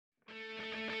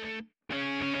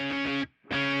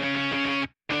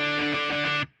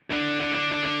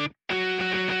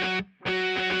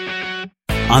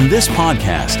On this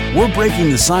podcast, we're breaking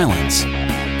the silence.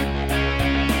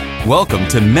 Welcome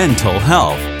to Mental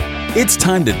Health. It's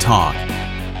time to talk.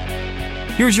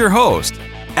 Here's your host,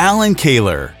 Alan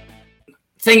Kaler.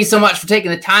 Thank you so much for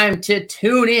taking the time to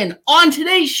tune in on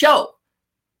today's show,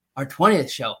 our 20th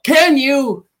show. Can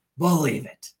you believe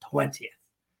it? 20th.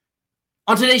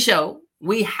 On today's show,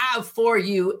 we have for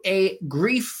you a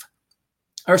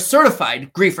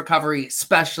certified grief recovery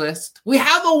specialist. We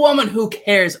have a woman who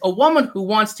cares, a woman who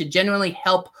wants to genuinely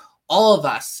help all of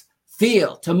us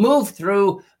feel, to move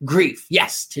through grief.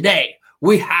 Yes, today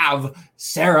we have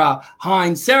Sarah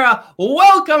Hines. Sarah,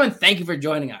 welcome and thank you for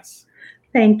joining us.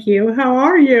 Thank you. How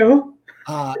are you?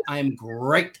 I'm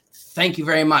great. Thank you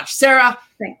very much. Sarah,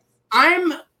 Thanks.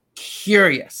 I'm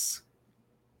curious.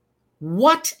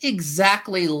 What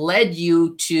exactly led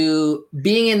you to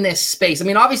being in this space? I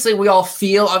mean, obviously we all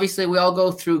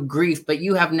go through grief, but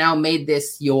you have now made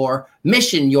this your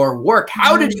mission, your work.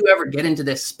 How did you ever get into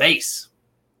this space?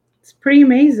 It's pretty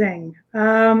amazing.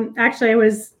 Actually, I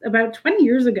was about 20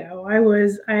 years ago.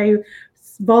 I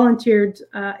volunteered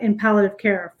in palliative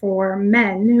care for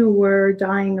men who were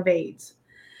dying of AIDS.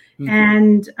 Mm-hmm.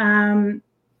 And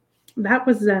that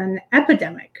was an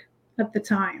epidemic at the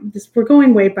time. We're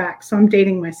going way back, so I'm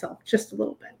dating myself just a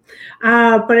little bit.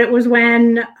 But it was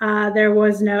when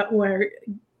where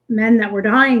men that were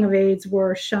dying of AIDS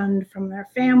were shunned from their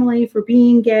family for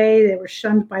being gay. They were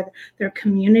shunned by their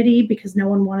community because no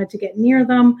one wanted to get near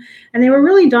them, and they were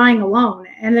really dying alone.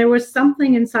 And there was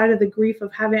something inside of the grief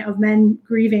of men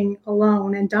grieving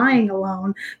alone and dying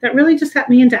alone that really just got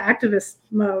me into activist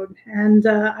mode. And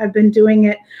I've been doing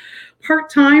it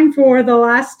part-time for the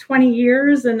last 20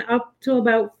 years, and up to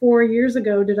about 4 years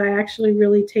ago did I actually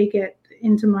really take it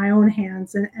into my own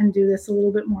hands and do this a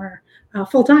little bit more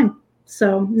full-time.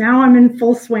 So now I'm in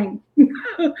full swing.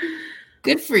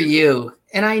 Good for you.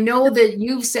 And I know that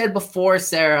you've said before,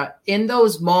 Sarah, in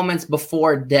those moments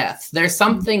before death, there's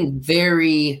something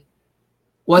very,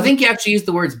 I think you actually used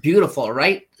the words beautiful,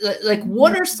 right? Like,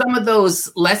 what are some of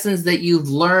those lessons that you've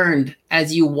learned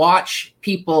as you watch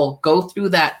people go through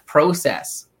that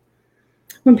process?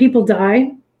 When people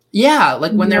die? Yeah,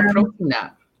 like when they're approaching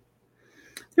that.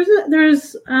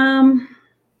 There's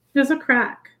a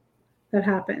crack that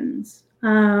happens.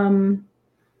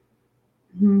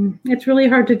 It's really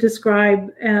hard to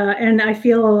describe, and I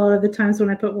feel a lot of the times when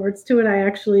I put words to it, I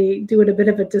actually do it a bit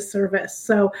of a disservice.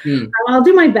 So I'll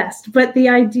do my best. But the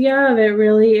idea of it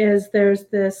really is there's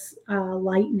this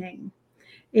lightning.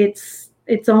 It's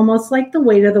almost like the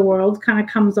weight of the world kind of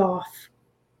comes off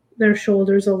their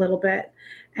shoulders a little bit,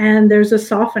 and there's a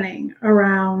softening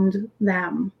around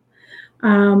them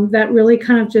that really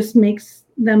kind of just makes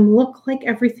them look like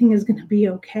everything is going to be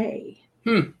okay.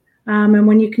 And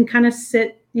when you can kind of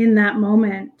sit in that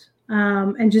moment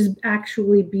and just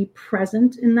actually be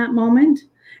present in that moment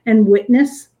and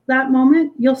witness that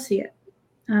moment, you'll see it.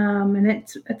 And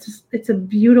it's a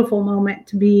beautiful moment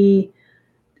to be,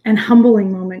 and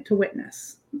humbling moment to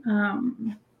witness,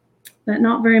 that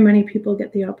not very many people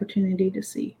get the opportunity to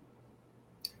see.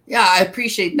 Yeah, I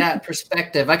appreciate that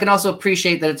perspective. I can also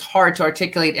appreciate that it's hard to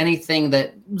articulate anything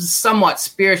that's somewhat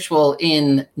spiritual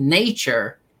in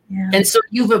nature. Yeah. And so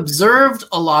you've observed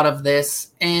a lot of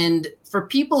this. And for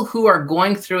people who are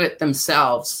going through it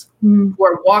themselves, who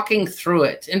are walking through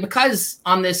it, and because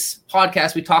on this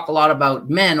podcast we talk a lot about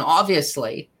men,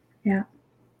 obviously,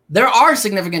 there are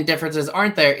significant differences,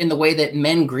 aren't there, in the way that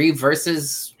men grieve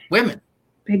versus women?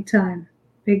 Big time.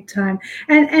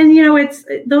 And it's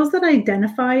those that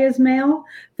identify as male,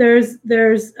 there's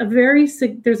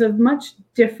a much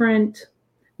different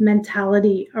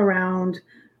mentality around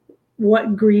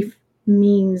what grief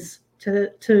means to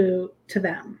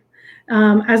them,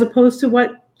 as opposed to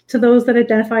those that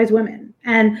identify as women.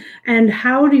 And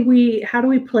how do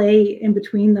we play in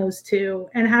between those two?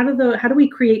 And how do we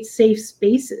create safe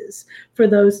spaces for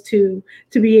those two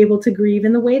to be able to grieve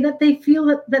in the way that they feel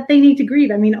that they need to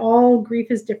grieve? I mean, all grief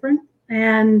is different.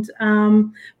 And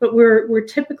but we're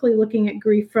typically looking at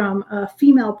grief from a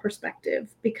female perspective,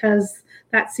 because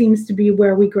that seems to be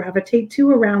where we gravitate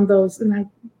to around those, and I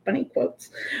funny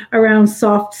quotes, around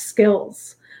soft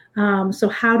skills. So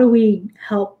how do we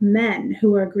help men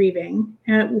who are grieving,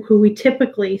 who we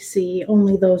typically see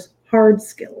only those hard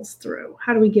skills through?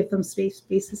 How do we give them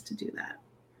spaces to do that?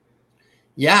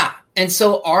 Yeah. And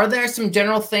so are there some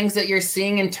general things that you're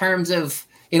seeing in terms of,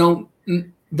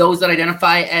 those that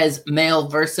identify as male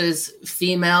versus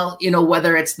female,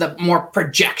 whether it's the more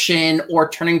projection or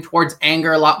turning towards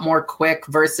anger a lot more quick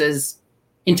versus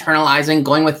internalizing,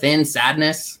 going within,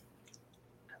 sadness?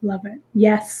 Love it.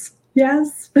 Yes.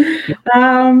 Yes.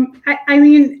 I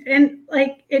mean, and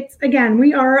like, it's, again,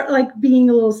 we are like being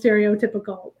a little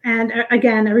stereotypical, and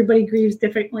again, everybody grieves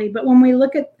differently. But when we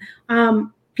look at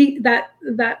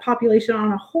that population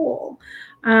on a whole,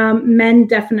 men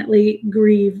definitely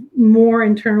grieve more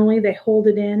internally. They hold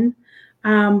it in.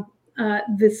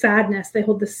 They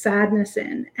hold the sadness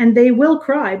in, and they will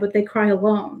cry, but they cry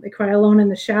alone. They cry alone in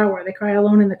the shower. They cry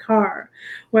alone in the car,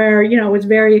 where, it's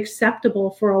very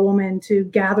acceptable for a woman to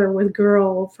gather with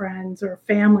girlfriends or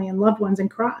family and loved ones and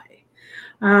cry.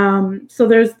 So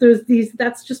there's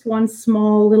that's just one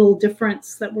small little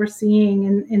difference that we're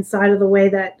seeing inside of the way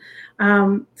that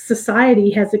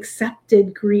society has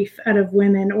accepted grief out of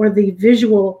women, or the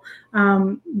visual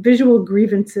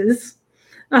grievances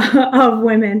of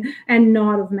women and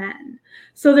not of men.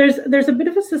 So there's a bit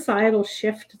of a societal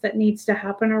shift that needs to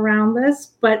happen around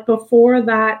this. But before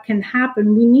that can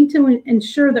happen, we need to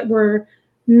ensure that we're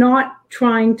not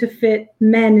trying to fit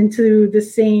men into the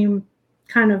same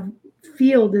kind of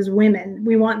field as women.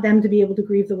 We want them to be able to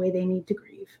grieve the way they need to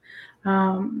grieve.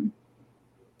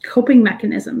 Coping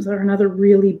mechanisms are another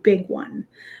really big one.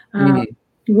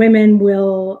 Women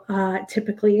will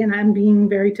typically, and I'm being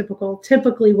very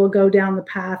typically will go down the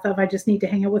path of, I just need to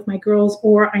hang out with my girls,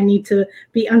 or I need to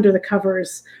be under the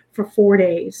covers for 4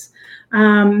 days.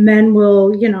 Men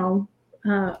will,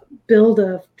 build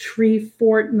a tree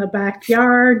fort in the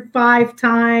backyard 5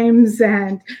 times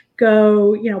and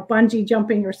go, bungee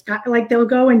jumping or sky. Like, they'll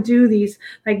go and do these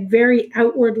like very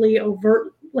outwardly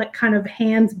overt, like kind of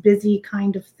hands busy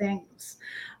kind of things.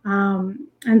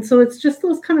 And so it's just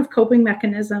those kind of coping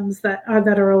mechanisms that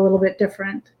are a little bit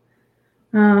different.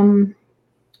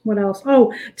 What else?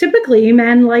 Oh, typically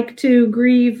men like to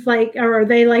grieve, or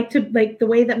they like to, the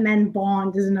way that men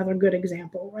bond is another good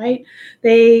example, right?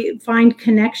 They find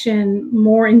connection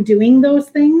more in doing those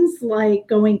things, like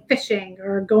going fishing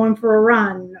or going for a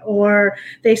run, or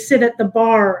they sit at the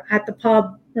bar at the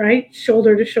pub, right?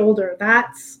 Shoulder to shoulder.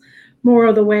 That's more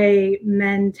of the way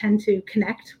men tend to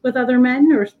connect with other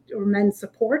men, or men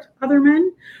support other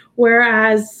men.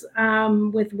 Whereas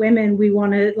with women, we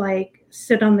want to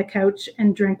sit on the couch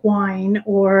and drink wine,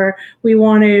 or we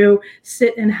want to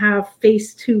sit and have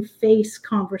face-to-face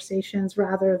conversations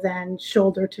rather than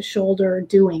shoulder-to-shoulder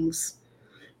doings,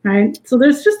 right? So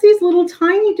there's just these little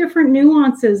tiny different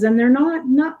nuances, and they're not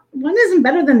one isn't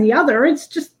better than the other. It's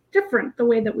just different the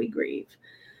way that we grieve.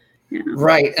 Yeah.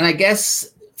 Right. And I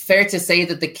guess fair to say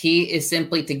that the key is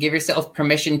simply to give yourself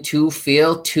permission to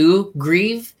feel, to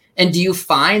grieve. And do you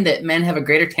find that men have a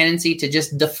greater tendency to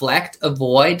just deflect,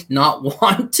 avoid, not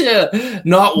want to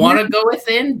go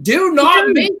within? Do not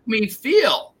make me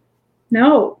feel.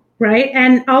 No, right?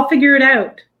 And I'll figure it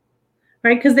out,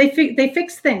 right? Because they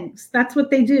fix things. That's what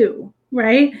they do,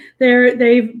 right?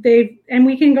 And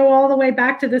we can go all the way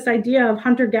back to this idea of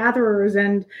hunter-gatherers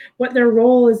and what their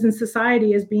role is in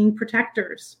society as being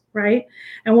protectors, right?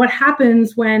 And what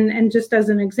happens when, and just as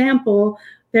an example,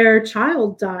 their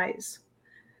child dies.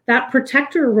 That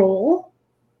protector role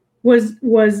is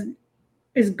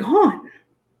gone,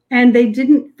 and they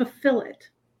didn't fulfill it.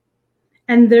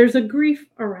 And there's a grief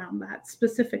around that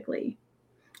specifically.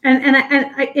 And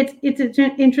it's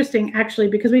interesting, actually,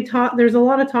 because there's a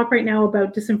lot of talk right now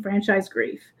about disenfranchised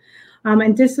grief.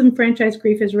 And disenfranchised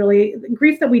grief is really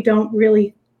grief that we don't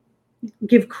really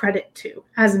give credit to,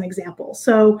 as an example.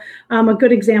 So a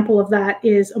good example of that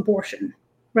is abortion.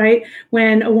 Right?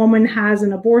 When a woman has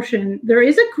an abortion, there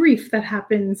is a grief that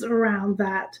happens around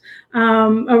that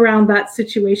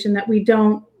situation that we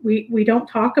don't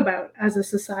talk about as a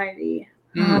society.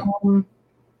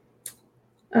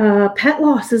 Pet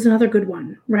loss is another good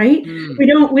one, right? We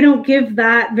don't give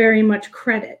that very much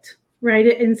credit, right,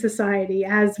 in society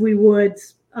as we would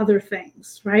other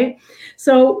things, right?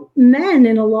 So men,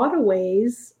 in a lot of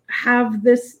ways, have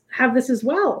this as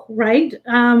well, right?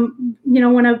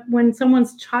 When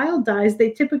someone's child dies,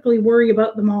 they typically worry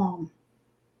about the mom,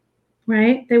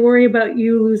 right? They worry about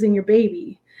you losing your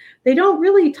baby. They don't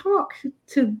really talk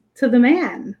to the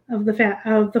man of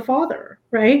the father,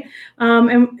 right?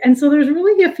 And so there's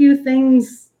really a few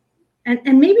things,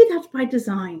 and maybe that's by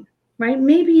design, right?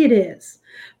 Maybe it is,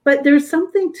 but there's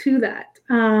something to that.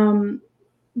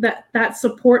 That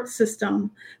support system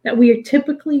that we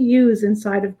typically use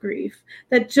inside of grief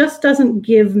that just doesn't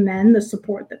give men the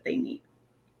support that they need.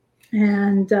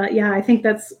 And I think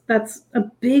that's a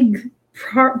big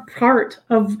part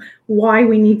of why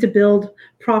we need to build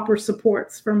proper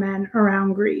supports for men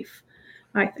around grief,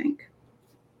 I think.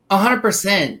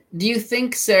 100%. Do you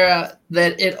think, Sarah,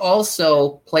 that it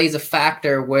also plays a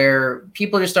factor where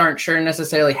people just aren't sure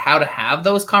necessarily how to have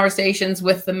those conversations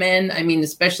with the men? I mean,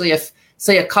 especially if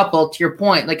say a couple, to your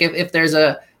point, like if there's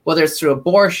whether it's through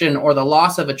abortion or the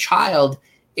loss of a child,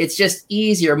 it's just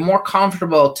easier, more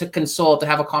comfortable to console, to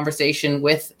have a conversation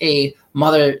with a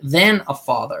mother than a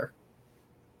father.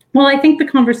 Well, I think the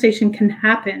conversation can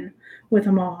happen with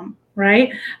a mom,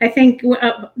 right? I think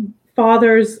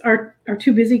fathers are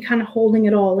too busy kind of holding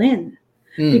it all in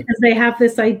because they have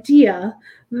this idea,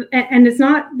 and it's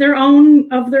not their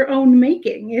own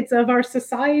making. It's of our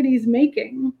society's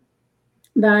making,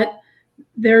 that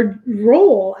their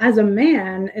role as a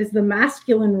man, as the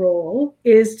masculine role,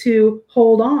 is to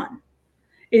hold on,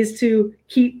 is to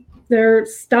keep their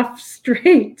stuff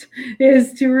straight,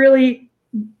 is to really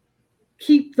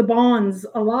keep the bonds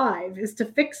alive, is to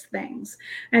fix things.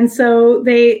 And so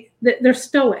they're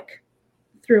stoic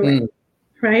through it,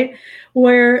 right?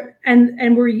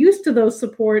 And we're used to those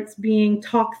supports being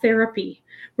talk therapy.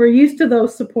 We're used to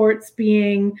those supports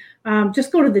being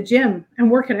just go to the gym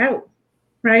and work it out,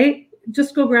 right?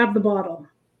 Just go grab the bottle,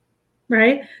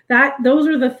 right? Those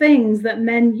are the things that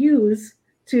men use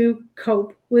to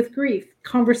cope with grief.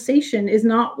 Conversation is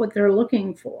not what they're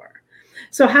looking for.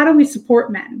 So how do we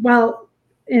support men? Well,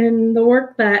 in the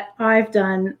work that I've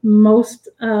done, most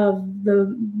of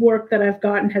the work that I've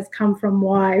gotten has come from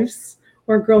wives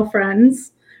or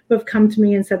girlfriends who have come to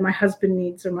me and said, my husband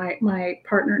needs, or my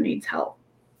partner needs help,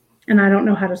 and I don't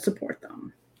know how to support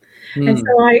them. And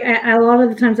so I a lot of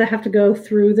the times I have to go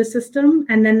through the system,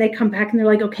 and then they come back and they're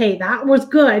like, okay, that was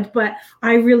good, but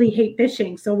I really hate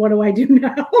fishing. So what do I do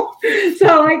now?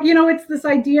 So it's this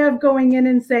idea of going in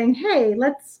and saying, hey,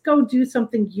 let's go do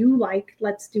something you like.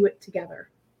 Let's do it together.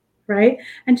 Right.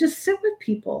 And just sit with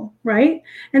people. Right.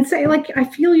 And say, like, I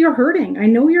feel you're hurting. I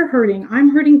know you're hurting.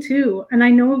 I'm hurting too. And I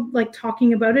know, like,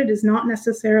 talking about it is not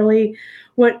necessarily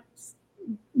what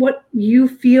you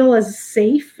feel as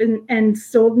safe. And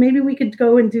so maybe we could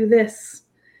go and do this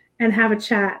and have a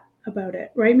chat about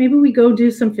it. Right. Maybe we go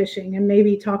do some fishing and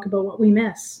maybe talk about what we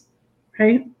miss.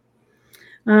 Right.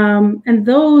 And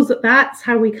that's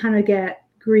how we kind of get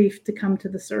grief to come to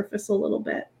the surface a little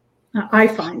bit. I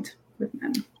find with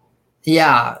men.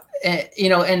 Yeah.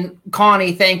 And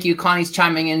Connie, thank you. Connie's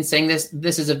chiming in saying this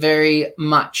is a very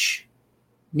much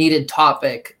needed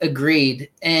topic. Agreed.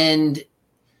 And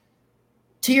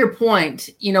to your point,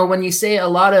 when you say a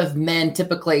lot of men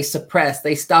typically suppress,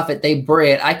 they stuff it, they bury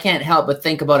it, I can't help but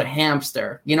think about a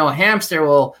hamster. A hamster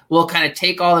will kind of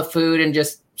take all the food and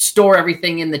just store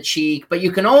everything in the cheek, but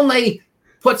you can only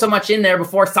put so much in there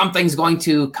before something's going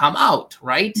to come out,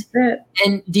 right?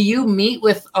 And do you meet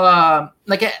with,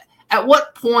 at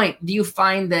what point do you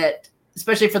find that,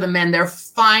 especially for the men, they're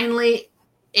finally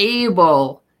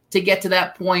able to get to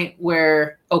that point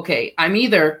where, okay, I'm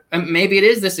either, maybe it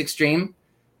is this extreme,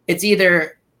 it's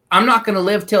either I'm not going to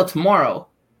live till tomorrow,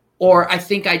 or I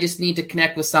think I just need to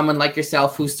connect with someone like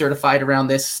yourself who's certified around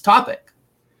this topic.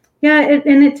 Yeah,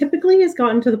 it typically has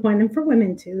gotten to the point, and for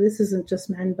women too, this isn't just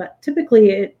men, but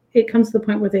typically it comes to the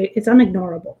point where it's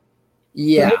unignorable.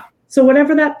 Yeah. Right? So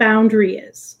whatever that boundary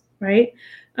is, right?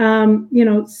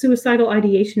 Suicidal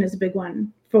ideation is a big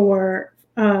one for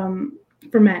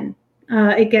men.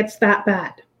 It gets that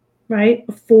bad, right?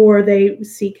 Before they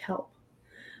seek help.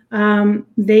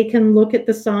 They can look at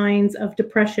the signs of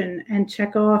depression and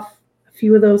check off a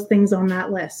few of those things on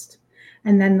that list,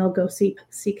 and then they'll go seek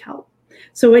help.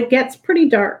 So it gets pretty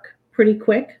dark pretty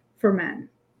quick for men.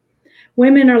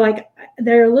 Women are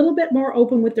they're a little bit more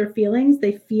open with their feelings.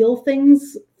 They feel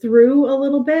things through a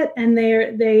little bit, and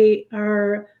they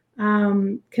are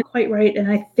quite right.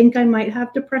 And I think I might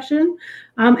have depression.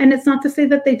 And it's not to say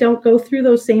that they don't go through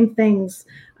those same things.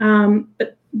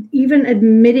 But even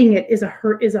admitting it is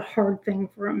a hard thing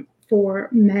for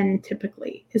men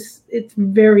typically. It's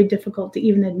very difficult to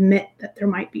even admit that there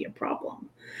might be a problem,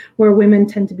 where women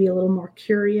tend to be a little more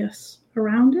curious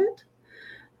around it.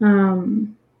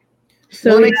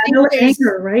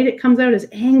 Anger, right? It comes out as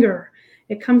anger.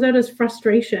 It comes out as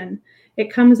frustration.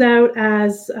 It comes out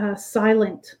as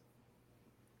silent.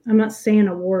 I'm not saying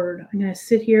a word. I'm going to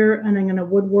sit here and I'm going to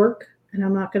woodwork, and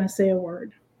I'm not going to say a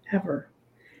word ever.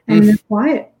 And they're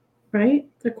quiet, right?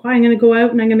 They're quiet. I'm going to go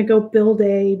out and I'm going to go build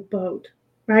a boat,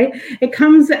 right? It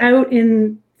comes out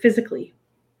physically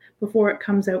before it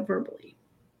comes out verbally.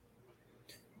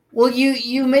 Well,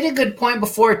 you made a good point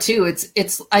before too.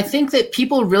 It's I think that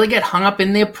people really get hung up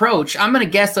in the approach. I'm going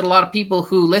to guess that a lot of people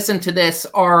who listen to this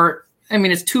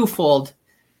it's twofold.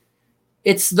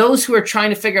 It's those who are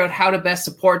trying to figure out how to best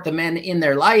support the men in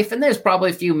their life. And there's probably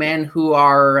a few men who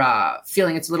are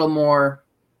feeling it's a little more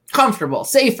comfortable,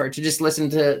 safer to just listen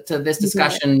to this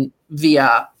discussion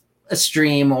via a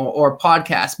stream or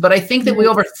podcast. But I think that we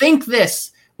overthink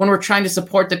this when we're trying to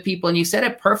support the people. And you said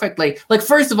it perfectly. Like,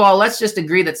 first of all, let's just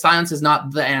agree that silence is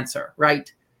not the answer,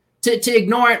 right? To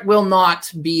ignore it will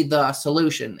not be the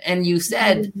solution. And you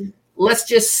said, let's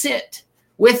just sit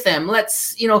with them.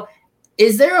 Let's,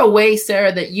 is there a way,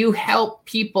 Sarah, that you help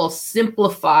people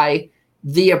simplify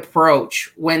the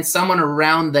approach when someone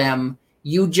around them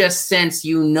you just sense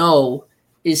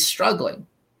is struggling?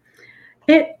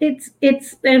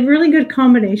 It's a really good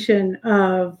combination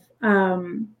of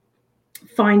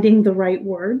finding the right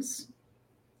words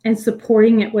and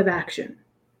supporting it with action.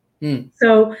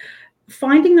 So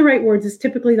finding the right words is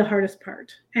typically the hardest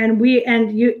part. And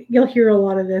you'll hear a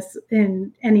lot of this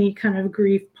in any kind of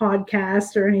grief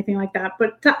podcast or anything like that.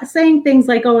 But saying things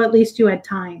like, oh, at least you had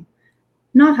time,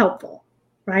 not helpful,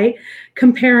 right?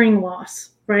 Comparing loss,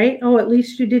 right? Oh, at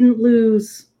least you didn't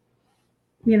lose,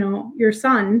 your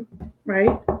son,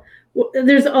 right?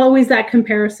 There's always that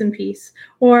comparison piece.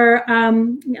 Or,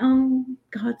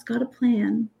 God's got a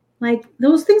plan. Like,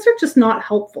 those things are just not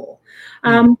helpful.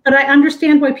 But I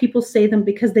understand why people say them,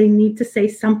 because they need to say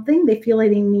something. They feel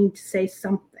like they need to say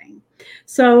something.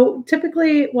 So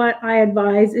typically what I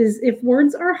advise is, if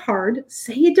words are hard,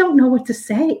 say you don't know what to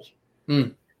say.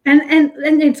 And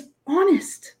it's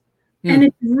honest and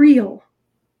it's real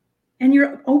and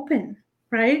you're open,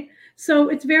 right? So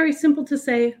it's very simple to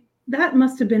say,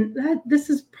 this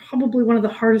is probably one of the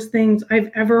hardest things I've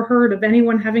ever heard of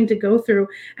anyone having to go through.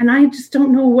 And I just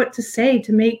don't know what to say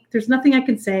there's nothing I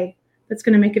can say that's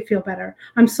going to make it feel better.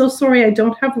 I'm so sorry. I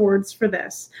don't have words for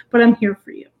this, but I'm here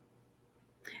for you.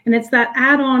 And it's that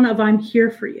add-on of I'm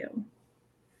here for you.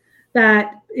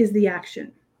 That is the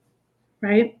action,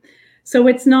 right? So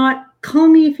it's not call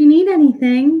me if you need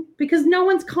anything, because no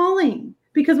one's calling.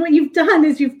 Because what you've done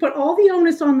is you've put all the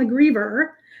onus on the griever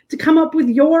to come up with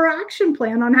your action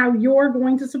plan on how you're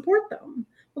going to support them.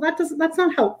 Well, that's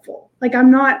not helpful. Like,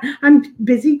 I'm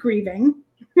busy grieving,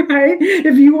 right?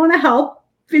 If you want to help,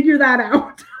 figure that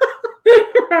out,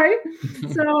 right?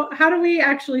 So how do we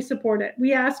actually support it?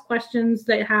 We ask questions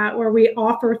or we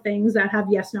offer things that have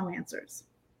yes, no answers,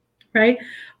 right?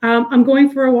 I'm going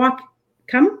for a walk.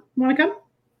 Want to come?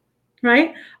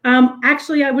 Right?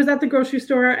 Actually, I was at the grocery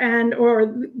store or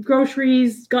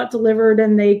groceries got delivered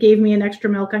and they gave me an extra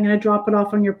milk. I'm going to drop it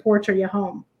off on your porch. Are you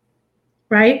home?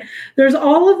 Right? There's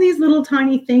all of these little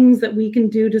tiny things that we can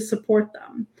do to support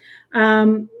them.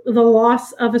 The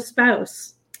loss of a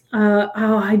spouse.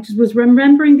 I just was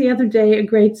remembering the other day a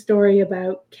great story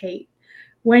about Kate.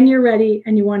 When you're ready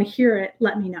and you want to hear it,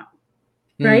 let me know.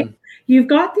 Right? You've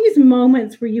got these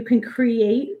moments where you can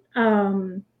create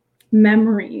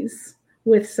memories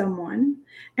with someone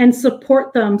and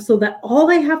support them so that all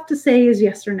they have to say is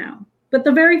yes or no. But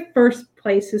the very first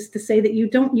place is to say that you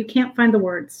can't find the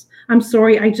words. I'm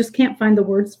sorry, I just can't find the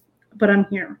words, but I'm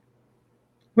here.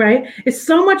 Right? It's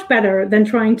so much better than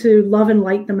trying to love and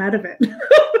light them out of it,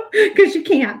 because you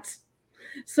can't.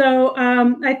 So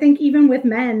I think even with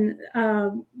men,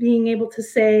 being able to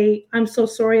say, I'm so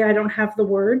sorry, I don't have the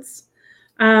words.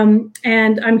 And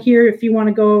I'm here if you want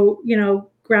to go,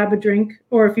 grab a drink,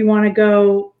 or if you want to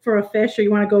go for a fish, or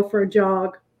you want to go for a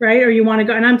jog, right? Or you want to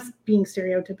go, and I'm being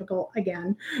stereotypical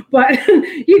again, but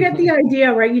you get the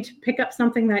idea, right? You pick up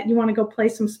something that you want to go play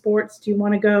some sports. Do you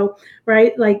want to go,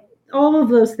 right? Like, all of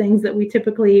those things that we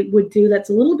typically would do that's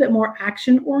a little bit more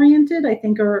action oriented, I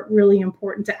think are really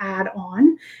important to add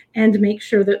on and make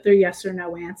sure that they're yes or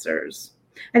no answers.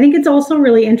 I think it's also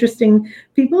really interesting.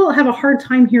 People have a hard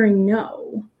time hearing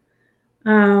no.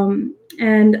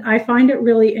 And I find it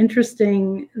really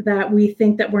interesting that we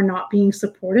think that we're not being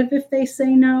supportive if they say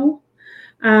no.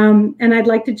 And I'd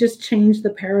like to just change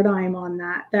the paradigm on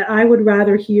that I would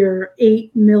rather hear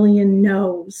 8 million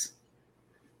no's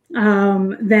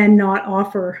than not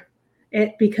offer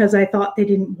it because I thought they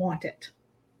didn't want it.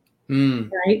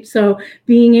 Right? So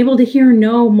being able to hear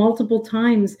no multiple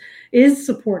times is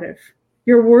supportive.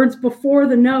 Your words before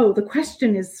the no, the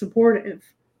question is supportive,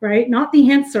 right? Not the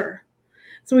answer.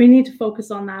 So we need to focus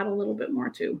on that a little bit more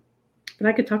too. But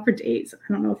I could talk for days.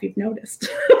 I don't know if you've noticed.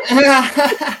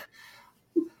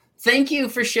 Thank you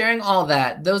for sharing all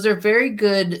that. Those are very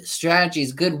good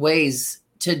strategies, good ways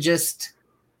to just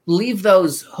leave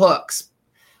those hooks.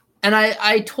 And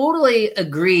I totally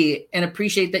agree and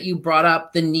appreciate that you brought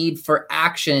up the need for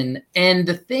action. And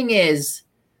the thing is,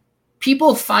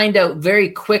 people find out very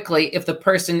quickly if the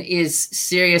person is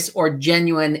serious or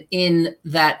genuine in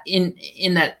that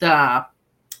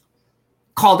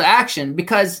call to action,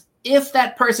 because if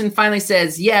that person finally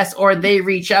says yes, or they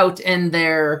reach out and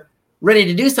they're ready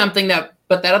to do something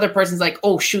but that other person's like,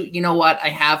 oh shoot, you know what? I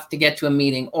have to get to a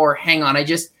meeting, or hang on.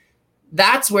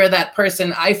 That's where that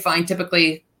person, I find,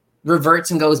 typically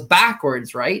reverts and goes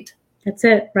backwards, right? That's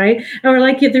it, right? Or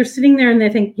like they're sitting there and they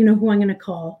think, you know who I'm going to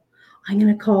call? I'm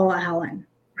going to call Alan,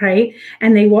 right?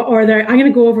 And I'm going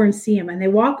to go over and see him. And they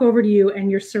walk over to you and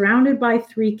you're surrounded by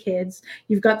 3 kids.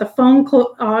 You've got the phone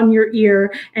on your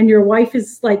ear and your wife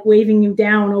is like waving you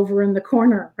down over in the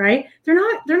corner, right? They're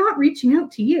not reaching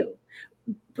out to you.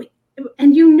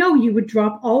 And you know you would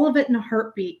drop all of it in a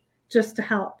heartbeat just to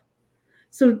help.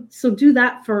 So do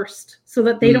that first so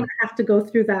that they don't have to go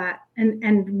through that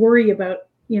and worry about,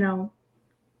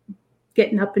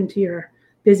 getting up into your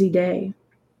busy day.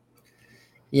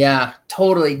 Yeah,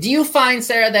 totally. Do you find,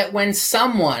 Sarah, that when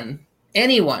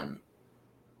anyone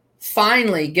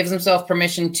finally gives himself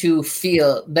permission to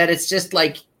feel, that it's just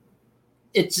like,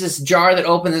 it's this jar that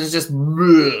opens and it's just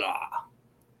blah?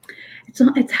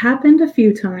 It's happened a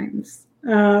few times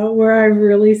where I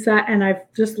really sat and I've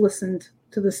just listened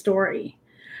to the story.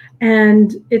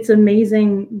 And it's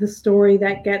amazing the story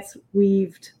that gets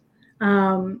weaved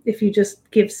if you just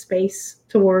give space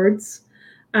to words.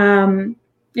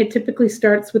 It typically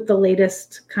starts with the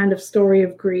latest kind of story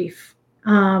of grief.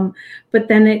 But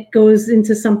then it goes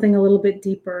into something a little bit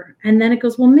deeper. And then it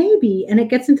goes, well, maybe. And it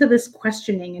gets into this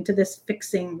questioning, into this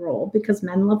fixing role, because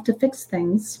men love to fix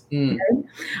things. Right?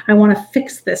 I want to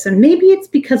fix this. And maybe it's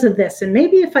because of this. And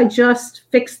maybe if I just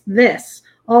fixed this,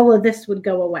 all of this would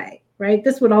go away, right?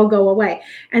 This would all go away.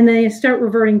 And then you start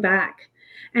reverting back.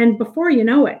 And before you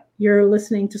know it, you're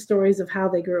listening to stories of how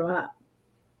they grew up.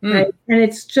 Right? And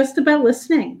it's just about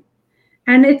listening.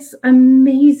 And it's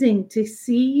amazing to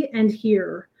see and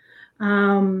hear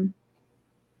the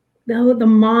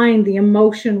mind, the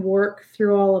emotion work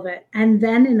through all of it. And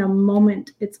then in a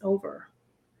moment, it's over.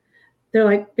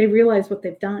 They realize what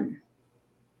they've done.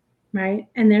 Right?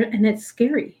 And it's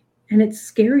scary. And it's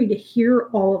scary to hear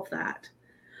all of that.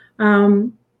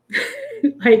 I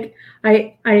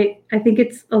think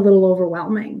it's a little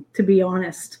overwhelming, to be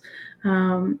honest.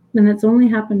 And it's only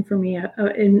happened for me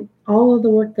in all of the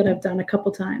work that I've done a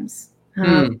couple times.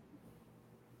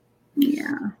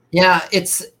 Yeah,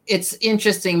 it's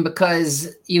interesting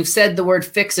because you've said the word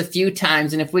fix a few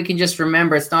times. And if we can just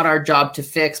remember, it's not our job to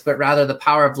fix, but rather the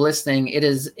power of listening. It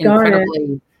is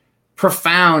incredibly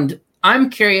profound. I'm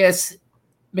curious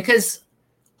because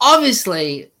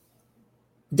obviously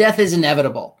death is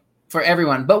inevitable for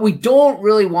everyone, but we don't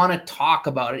really want to talk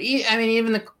about it. I mean,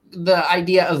 even the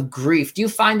idea of grief, do you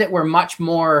find that we're much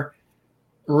more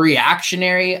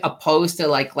reactionary opposed to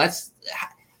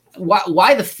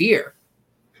why the fear?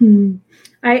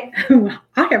 I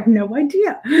have no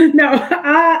idea. No,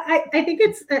 I think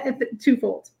it's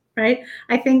twofold, right?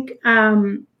 I think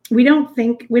we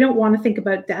don't want to think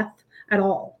about death at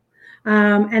all.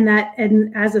 And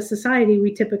as a society,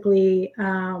 we typically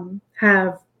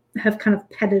have kind of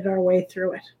petted our way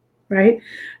through it. Right?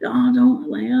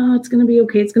 It's going to be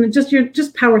okay. It's going to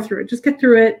just power through it. Just get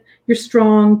through it. You're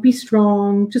strong. Be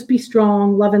strong. Just be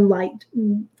strong. Love and light.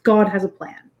 God has a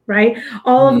plan, right?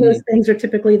 All of those things are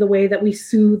typically the way that we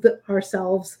soothe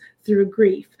ourselves through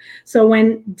grief. So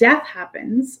when death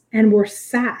happens and we're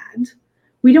sad,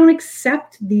 we don't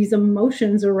accept these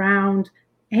emotions around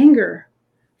anger,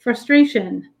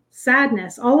 frustration,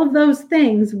 sadness. All of those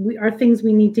things are things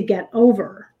we need to get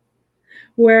over.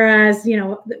 Whereas,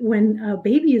 when a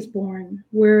baby is born,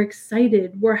 we're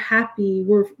excited, we're happy,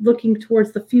 we're looking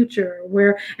towards the future,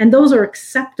 and those are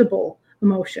acceptable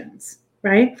emotions,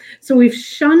 right? So we've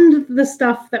shunned the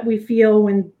stuff that we feel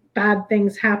when bad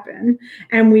things happen,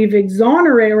 and we've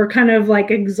exonerated or kind of like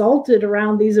exalted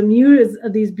around these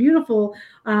beautiful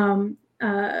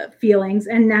feelings.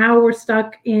 And now we're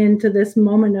stuck into this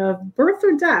moment of birth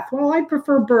or death. Well, I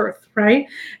prefer birth, right?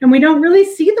 And we don't really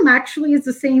see them actually as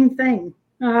the same thing.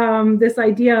 This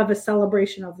idea of a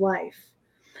celebration of life.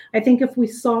 I think if we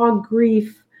saw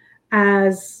grief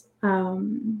as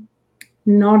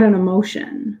not an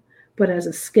emotion, but as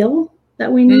a skill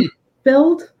that we need to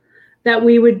build, that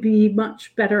we would be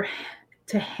much better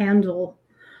to handle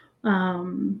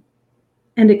and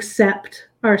accept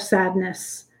our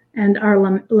sadness and our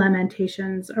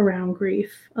lamentations around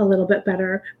grief a little bit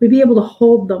better. We'd be able to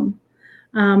hold them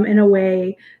in a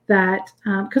way that,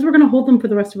 because we're going to hold them for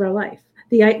the rest of our life.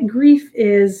 The grief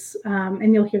is,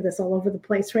 and you'll hear this all over the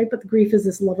place, right? But the grief is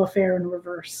this love affair in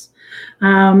reverse.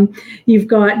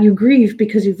 You grieve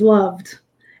because you've loved,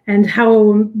 and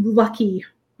how lucky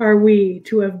are we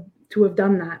to have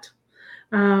done that?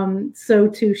 So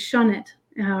to shun it,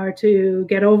 or to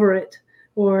get over it,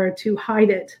 or to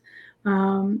hide it,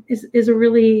 is a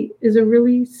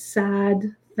really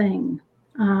sad thing.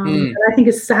 I think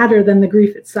is sadder than the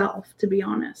grief itself, to be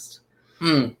honest.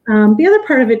 The other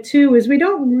part of it too is we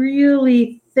don't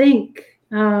really think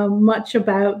much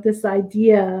about this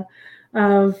idea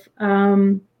of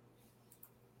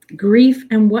grief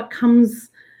and what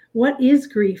is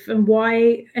grief and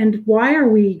why are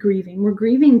we grieving? We're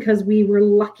grieving because we were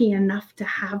lucky enough to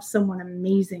have someone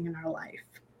amazing in our life.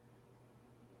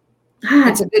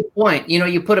 It's a good point.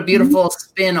 You put a beautiful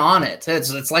spin on it.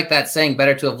 It's like that saying,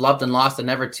 better to have loved and lost than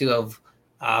never to have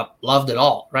loved at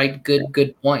all, right?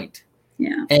 Good point.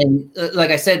 Yeah. And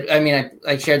like I said,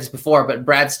 I shared this before, but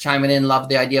Brad's chiming in, loved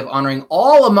the idea of honoring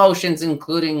all emotions,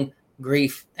 including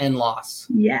grief and loss.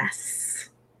 Yes.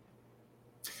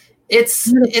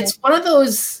 It's one of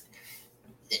those,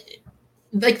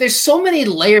 like, there's so many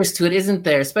layers to it, isn't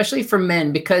there? Especially for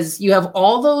men, because you have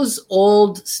all those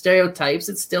old stereotypes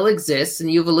that still exist.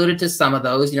 And you've alluded to some of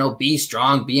those, be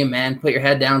strong, be a man, put your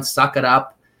head down, suck it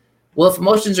up. Well, if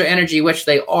emotions are energy, which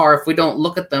they are, if we don't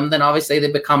look at them, then obviously they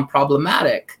become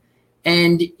problematic.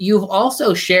 And you've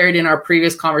also shared in our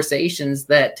previous conversations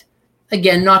that,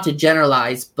 again, not to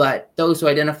generalize, but those who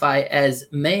identify as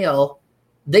male,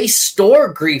 they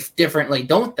store grief differently,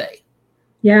 don't they?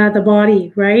 Yeah, the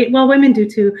body, right? Well, women do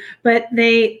too, but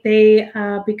they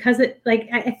because it, like,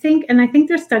 I think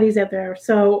there's studies out there.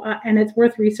 So, and it's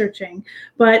worth researching,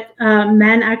 but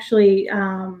men actually,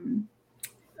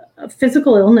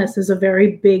 physical illness is a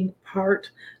very big part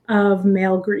of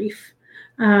male grief.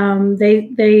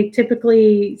 They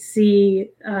typically see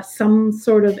some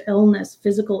sort of illness,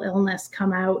 physical illness,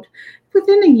 come out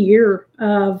within a year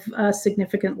of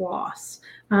significant loss.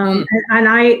 And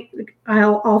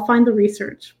I'll find the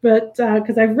research, but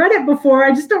because I've read it before,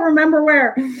 I just don't remember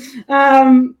where.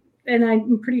 And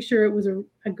I'm pretty sure it was a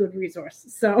good resource.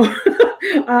 So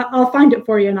I'll find it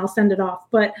for you and I'll send it off.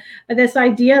 But this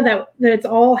idea that it's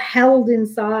all held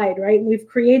inside, right? We've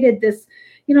created this,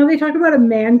 they talk about a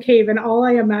man cave, and all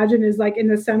I imagine is, like, in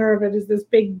the center of it is this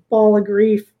big ball of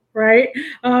grief, right?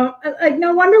 Like,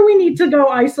 no wonder we need to go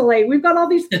isolate. We've got all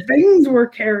these things we're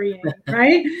carrying,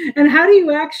 right? And how do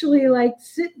you actually, like,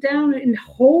 sit down and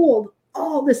hold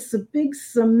all this big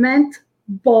cement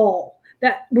ball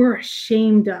that we're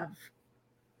ashamed of,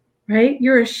 right?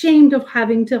 You're ashamed of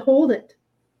having to hold it.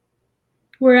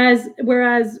 Whereas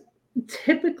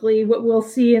typically what we'll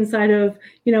see inside of,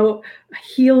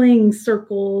 healing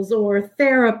circles or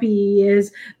therapy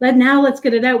is that now let's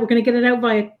get it out. We're going to get it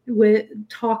out with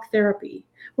talk therapy.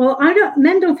 Well,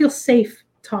 men don't feel safe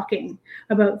talking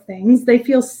about things. They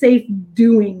feel safe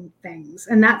doing things.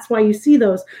 And that's why you see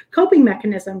those coping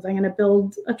mechanisms. I'm going to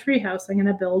build a treehouse. I'm going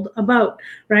to build a boat,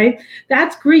 right?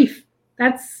 That's grief.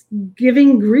 That's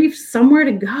giving grief somewhere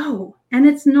to go. And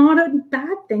it's not a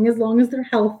bad thing as long as they're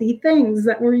healthy things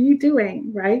that we're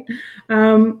doing, right?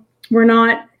 We're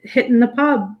not hitting the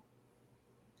pub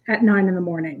at 9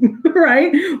 a.m,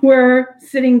 right? We're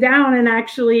sitting down and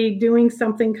actually doing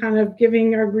something, kind of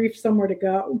giving our grief somewhere to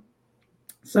go.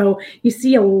 So you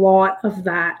see a lot of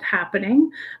that happening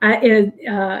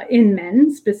in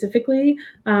men specifically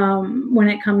when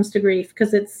it comes to grief,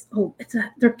 because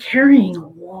they're carrying a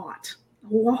lot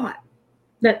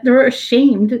that they're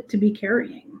ashamed to be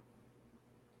carrying.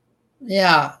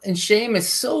 Yeah, and shame is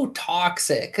so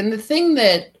toxic. And the thing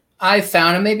that I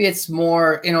found, and maybe it's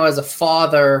more, as a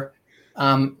father,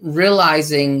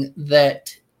 realizing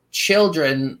that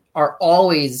children are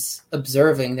always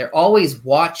observing, they're always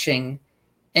watching.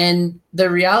 And the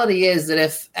reality is that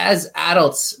if, as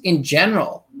adults in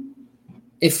general,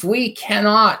 if we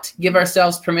cannot give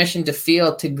ourselves permission to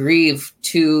feel, to grieve,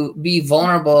 to be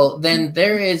vulnerable, then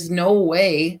there is no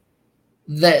way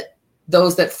that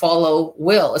those that follow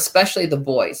will, especially the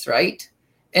boys, right?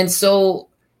 And so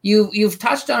you've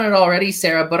touched on it already,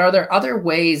 Sarah, but are there other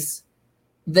ways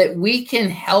that we can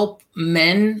help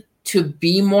men to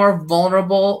be more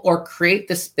vulnerable or create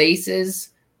the spaces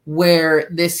where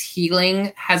this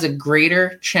healing has a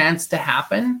greater chance to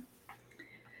happen?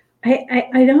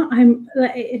 It's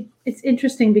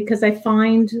interesting because I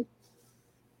find,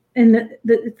 and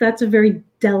that's a very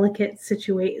delicate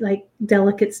situation, like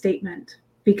delicate statement,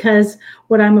 because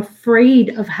what I'm afraid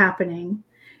of happening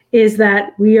is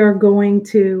that we are going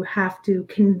to have to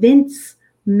convince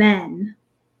men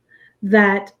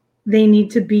that they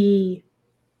need to be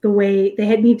the way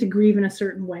they need to grieve in a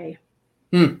certain way.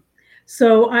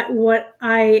 So what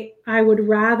I would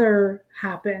rather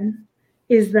happen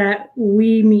is that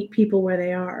we meet people where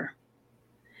they are,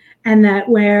 and that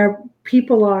where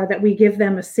people are, that we give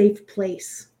them a safe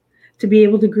place to be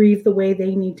able to grieve the way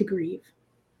they need to grieve.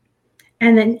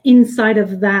 And then inside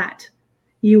of that,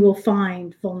 you will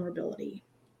find vulnerability.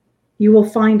 You will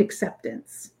find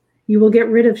acceptance. You will get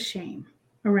rid of shame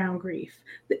around grief.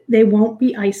 They won't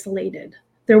be isolated.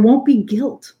 There won't be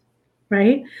guilt.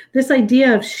 right? This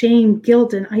idea of shame,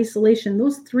 guilt, and isolation,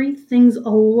 those three things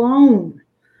alone,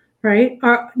 right,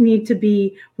 need to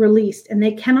be released. And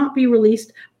they cannot be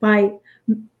released by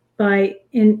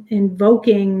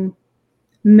invoking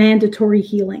mandatory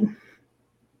healing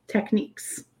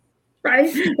techniques,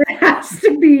 right? It has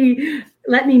to be,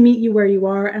 let me meet you where you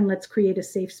are and let's create a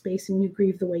safe space and you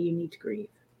grieve the way you need to grieve.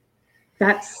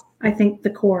 That's, I think, the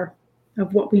core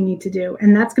of what we need to do.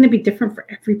 And that's going to be different for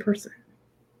every person.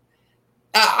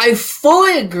 I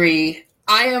fully agree.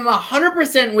 I am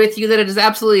 100% with you that it is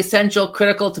absolutely essential,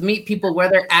 critical to meet people where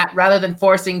they're at rather than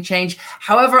forcing change.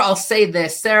 However, I'll say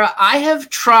this, Sarah, I have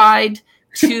tried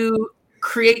to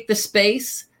create the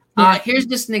space. Here's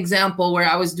just an example where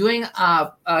I was doing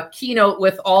a keynote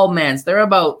with all men. There are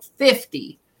about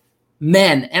 50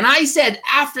 men. And I said,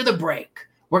 after the break,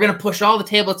 we're going to push all the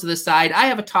tables to the side. I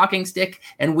have a talking stick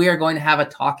and we are going to have a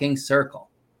talking circle.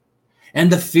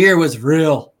 And the fear was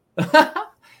real.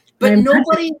 But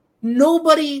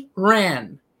nobody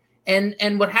ran.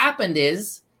 And what happened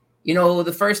is,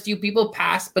 the first few people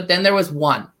passed, but then there was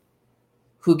one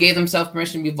who gave themselves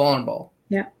permission to be vulnerable.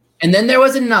 Yeah. And then there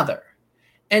was another.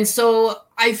 And so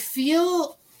I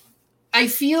feel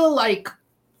like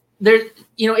there,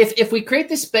 if we create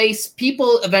this space,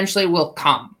 people eventually will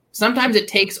come. Sometimes it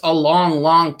takes a long,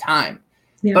 long time.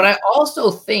 Yeah. But I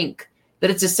also think that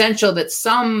it's essential that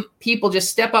some people just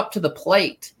step up to the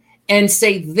plate and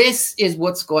say, this is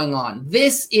what's going on.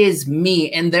 This is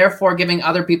me, and therefore giving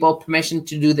other people permission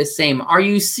to do the same. Are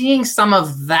you seeing some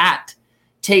of that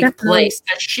take place,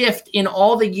 that shift in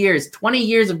all the years, 20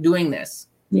 years of doing this?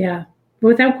 Yeah,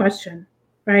 without question,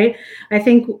 right? I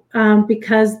think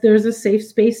because there's a safe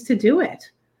space to do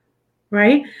it,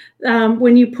 right?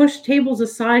 When you push tables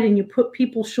aside and you put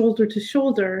people shoulder to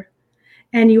shoulder,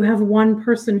 and you have one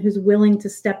person who's willing to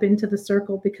step into the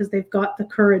circle because they've got the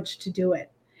courage to do it,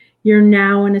 you're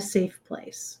now in a safe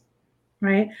place,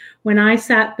 right? When I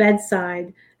sat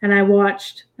bedside and I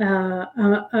watched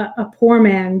a poor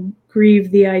man grieve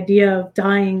the idea of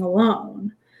dying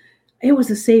alone, it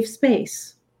was a safe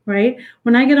space, right?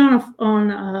 When I get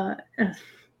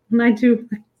when I do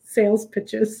sales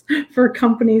pitches for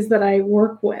companies that I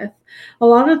work with, a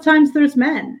lot of times there's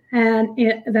men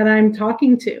that I'm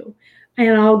talking to.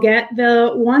 And I'll get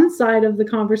the one side of the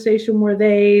conversation where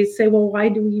they say, well, why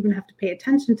do we even have to pay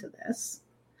attention to this?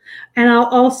 And I'll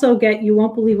also get, you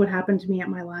won't believe what happened to me at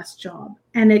my last job.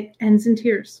 And it ends in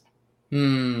tears,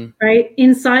 right?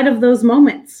 Inside of those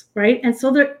moments, right? And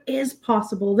so there is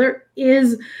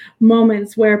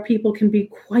moments where people can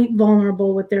be quite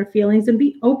vulnerable with their feelings and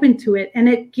be open to it. And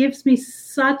it gives me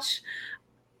such,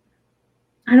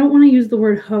 I don't want to use the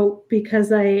word hope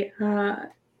because I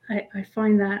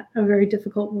find that a very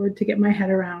difficult word to get my head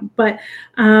around, but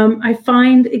I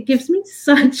find it gives me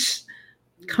such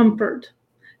comfort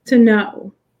to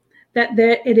know that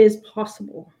it is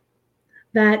possible,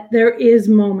 that there is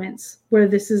moments where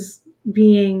there's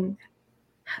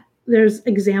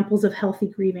examples of healthy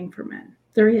grieving for men.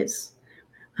 There is.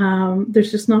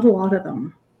 There's just not a lot of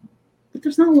them, but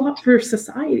there's not a lot for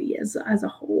society as a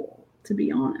whole, to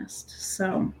be honest.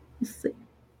 So we'll see.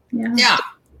 Yeah.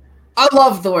 I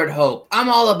love the word hope. I'm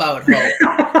all about hope.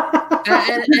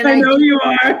 and I know you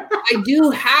are. I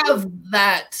do have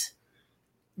that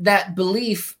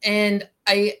belief. And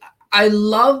I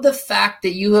love the fact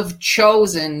that you have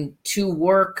chosen to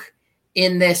work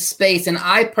in this space. And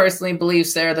I personally believe,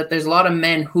 Sarah, that there's a lot of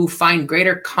men who find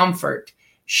greater comfort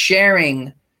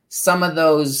sharing some of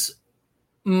those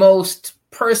most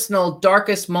personal,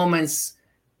 darkest moments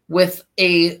with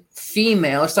a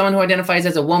female or someone who identifies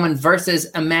as a woman versus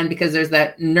a man, because there's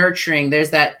that nurturing, there's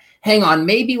that, hang on,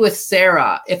 maybe with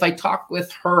Sarah, if I talk with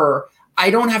her, I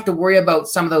don't have to worry about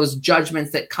some of those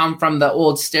judgments that come from the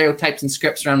old stereotypes and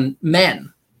scripts around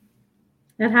men.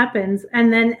 That happens.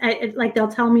 And then they'll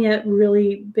tell me a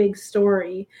really big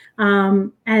story.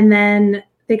 And then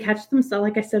they catch themselves,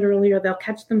 like I said earlier, they'll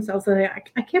catch themselves. I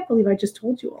can't believe I just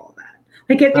told you all that.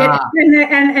 Like it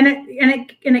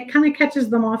kind of catches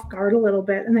them off guard a little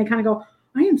bit, and they kind of go,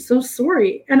 I am so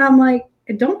sorry. And I'm like,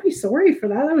 don't be sorry for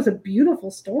that. That was a beautiful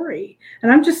story.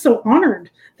 And I'm just so honored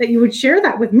that you would share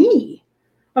that with me.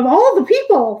 Of all the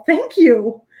people, thank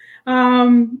you.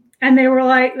 And they're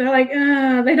like,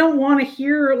 they don't want to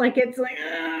hear, like, it's like,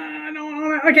 I don't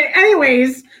want to. Okay,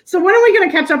 anyways, so when are we going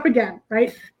to catch up again,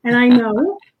 right? And I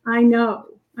know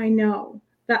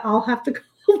that I'll have to go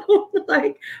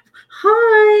like,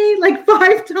 hi, like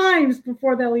 5 times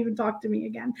before they'll even talk to me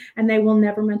again. And they will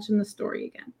never mention the story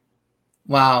again.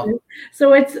 Wow.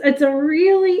 So it's a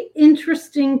really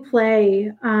interesting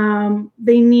play.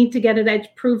 They need to get it.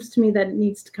 It proves to me that it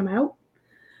needs to come out.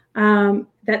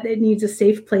 that it needs a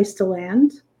safe place to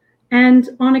land. And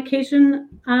on occasion,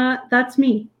 that's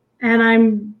me. And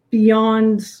I'm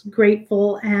beyond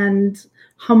grateful and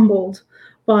humbled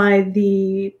by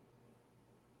the,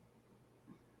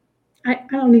 I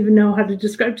don't even know how to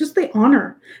describe, just the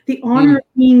honor of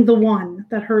being the one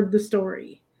that heard the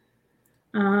story.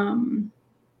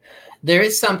 There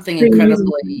is something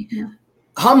incredibly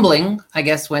humbling, I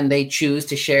guess, when they choose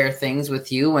to share things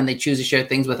with you, when they choose to share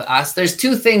things with us. There's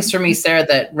two things for me, Sarah,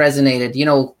 that resonated. You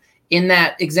know, in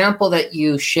that example that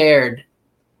you shared,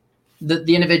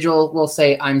 the individual will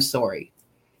say, I'm sorry.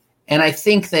 And I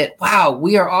think that, wow,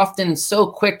 we are often so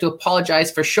quick to apologize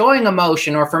for showing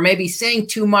emotion or for maybe saying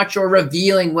too much or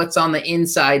revealing what's on the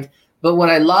inside. But what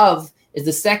I love is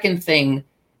the second thing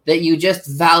that you just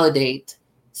validate,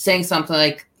 saying something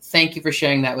like, thank you for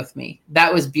sharing that with me.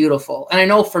 That was beautiful. And I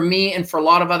know for me and for a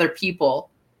lot of other people,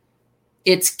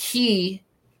 it's key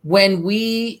when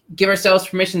we give ourselves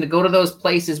permission to go to those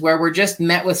places where we're just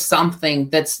met with something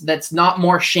that's not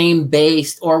more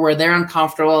shame-based, or where they're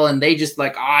uncomfortable and they just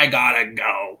like, I gotta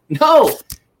go. No,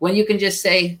 when you can just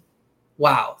say,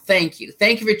 wow, thank you.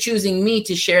 Thank you for choosing me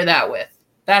to share that with.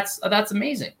 That's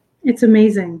amazing. It's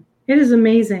amazing. It is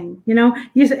amazing. You know,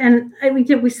 and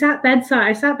we sat bedside.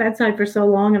 I sat bedside for so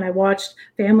long, and I watched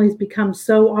families become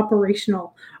so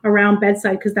operational around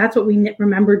bedside, because that's what we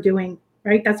remember doing.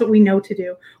 Right? That's what we know to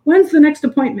do. When's the next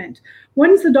appointment?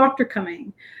 When's the doctor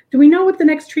coming? Do we know what the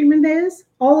next treatment is?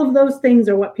 All of those things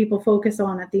are what people focus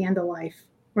on at the end of life,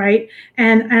 right?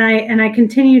 And I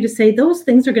continue to say those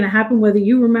things are going to happen whether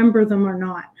you remember them or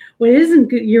not. What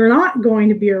you're not going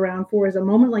to be around for is a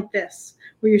moment like this,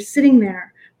 where you're sitting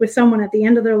there with someone at the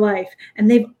end of their life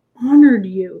and they've honored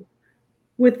you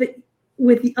with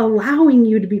allowing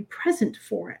you to be present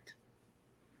for it.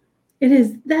 It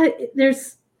is that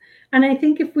and I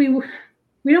think if we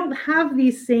don't have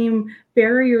these same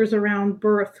barriers around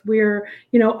birth, where,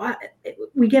 you know,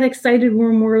 we get excited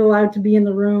when we're allowed to be in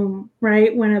the room,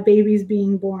 right, when a baby's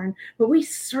being born, but we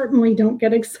certainly don't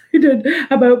get excited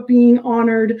about being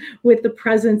honored with the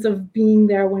presence of being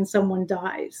there when someone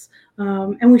dies.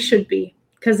 And we should be,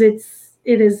 because it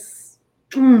is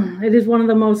one of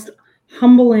the most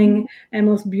humbling and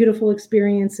most beautiful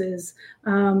experiences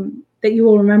that you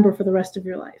will remember for the rest of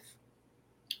your life.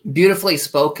 Beautifully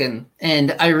spoken.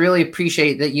 And I really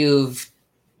appreciate that you've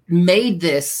made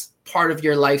this part of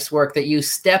your life's work, that you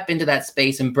step into that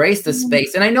space, embrace the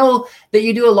space. And I know that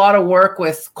you do a lot of work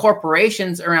with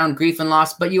corporations around grief and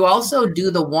loss, but you also do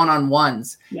the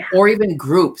one-on-ones or even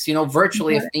groups, you know,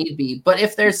 virtually if need be. But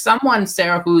if there's someone,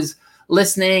 Sarah, who's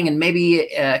listening and maybe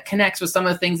connects with some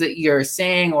of the things that you're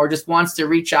saying, or just wants to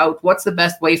reach out, what's the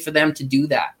best way for them to do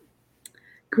that?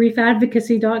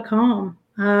 Griefadvocacy.com.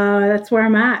 That's where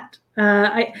I'm at.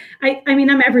 I mean,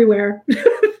 I'm everywhere.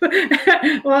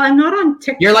 Well, I'm not on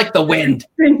TikTok. You're like the wind.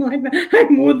 I'm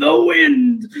with the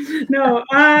wind. No,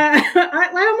 I'm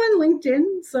on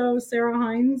LinkedIn. So Sarah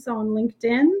Hines on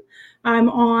LinkedIn. I'm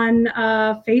on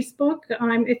Facebook.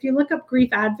 If you look up Grief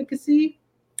Advocacy,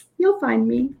 you'll find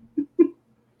me.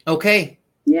 Okay.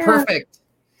 Yeah. Perfect.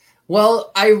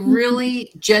 Well, I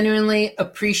really genuinely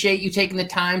appreciate you taking the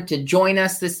time to join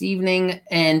us this evening.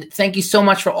 And thank you so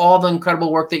much for all the incredible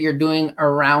work that you're doing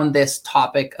around this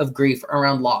topic of grief,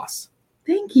 around loss.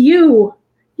 Thank you.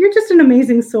 You're just an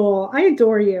amazing soul. I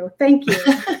adore you. Thank you.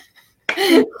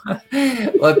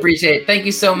 Well, I appreciate it. Thank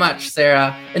you so much,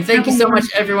 Sarah. And thank you so much,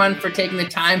 everyone, for taking the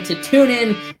time to tune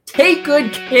in. Take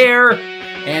good care.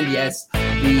 And yes,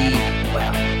 be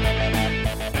well.